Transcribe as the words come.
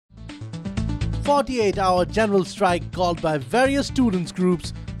48-hour general strike called by various students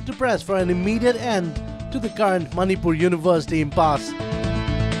groups to press for an immediate end to the current Manipur University impasse.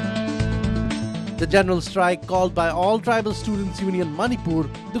 The general strike called by All Tribal Students Union Manipur,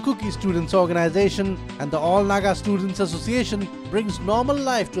 the Kuki Students Organization and the All Naga Students Association brings normal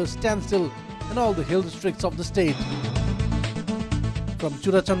life to a standstill in all the hill districts of the state. From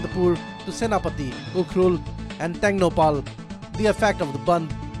Churachandpur to Senapati, Ukhrul and Tengnopal, the effect of the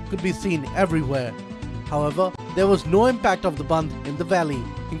Bandh could be seen everywhere. However, there was no impact of the Bandh in the valley,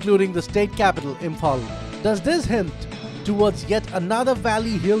 including the state capital Imphal. Does this hint towards yet another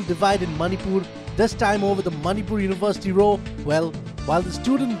valley hill divide in Manipur, this time over the Manipur University row? Well, while the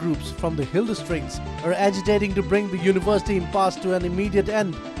student groups from the hill districts are agitating to bring the university impasse to an immediate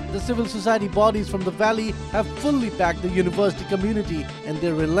end, the civil society bodies from the valley have fully backed the university community in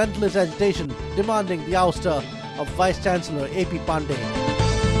their relentless agitation, demanding the ouster of Vice-Chancellor A.P. Pandey.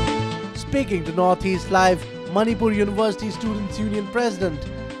 Speaking to Northeast Live, Manipur University Students Union President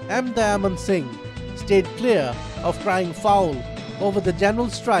M. Dayaman Singh stayed clear of crying foul over the general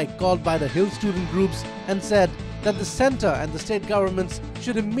strike called by the Hill student groups and said that the centre and the state governments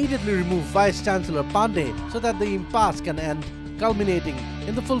should immediately remove Vice-Chancellor Pandey so that the impasse can end, culminating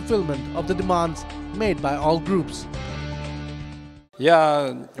in the fulfillment of the demands made by all groups.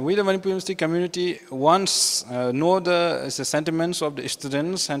 Yeah, we the Manipur University community once know the sentiments of the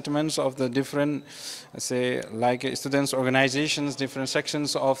students, sentiments of the different, say, like students organizations, different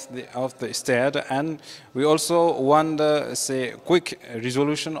sections of the state, and we also want the, say, quick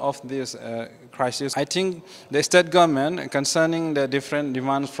resolution of this crisis. I think the state government, concerning the different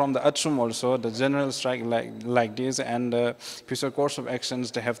demands from the ATSUM also, the general strike like this and the future course of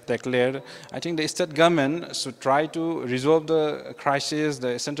actions they have declared, I think the state government should try to resolve the crisis,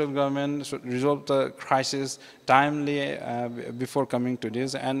 the central government should resolve the crisis timely before coming to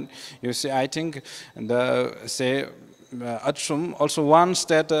this. And you see, I think the, say, ATSUM also wants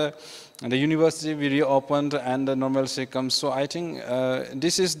that the university be reopened and the normalcy comes. So I think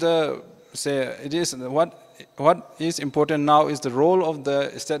this is the, say, it is what is important now is the role of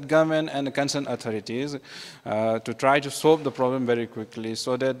the state government and the concerned authorities to try to solve the problem very quickly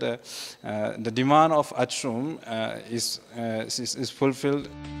so that the demand of ATSUM is fulfilled.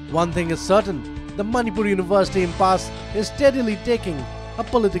 One thing is certain, the Manipur University impasse is steadily taking a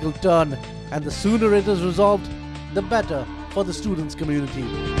political turn, and the sooner it is resolved, the better for the students' community.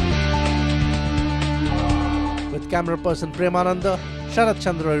 With camera person Premananda, Sharat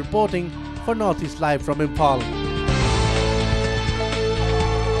Chandra reporting for Northeast Live from Imphal.